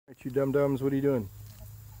You dum-dums, what are you doing?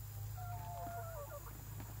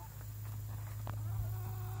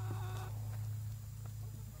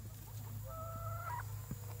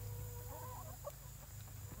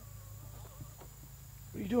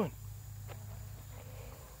 What are you doing?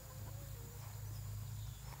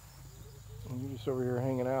 You're just over here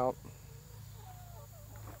hanging out.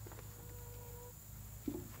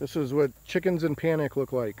 This is what chickens in panic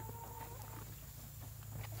look like.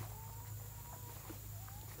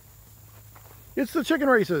 It's the chicken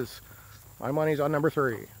races. My money's on number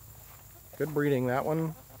 3. Good breeding, that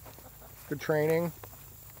one. Good training.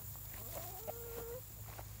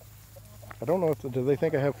 I don't know if do they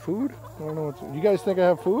think I have food? I don't know. You guys think I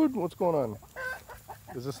have food? What's going on?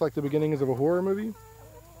 Is this like the beginnings of a horror movie?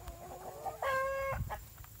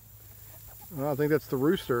 Oh, I think that's the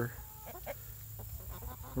rooster.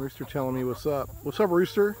 Rooster telling me what's up. What's up,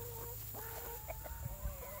 Rooster?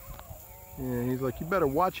 Yeah, he's like, you better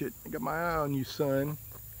watch it. I got my eye on you, son.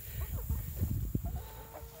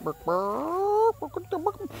 Bark, bark, bark, bark,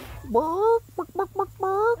 bark, bark, bark,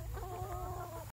 bark.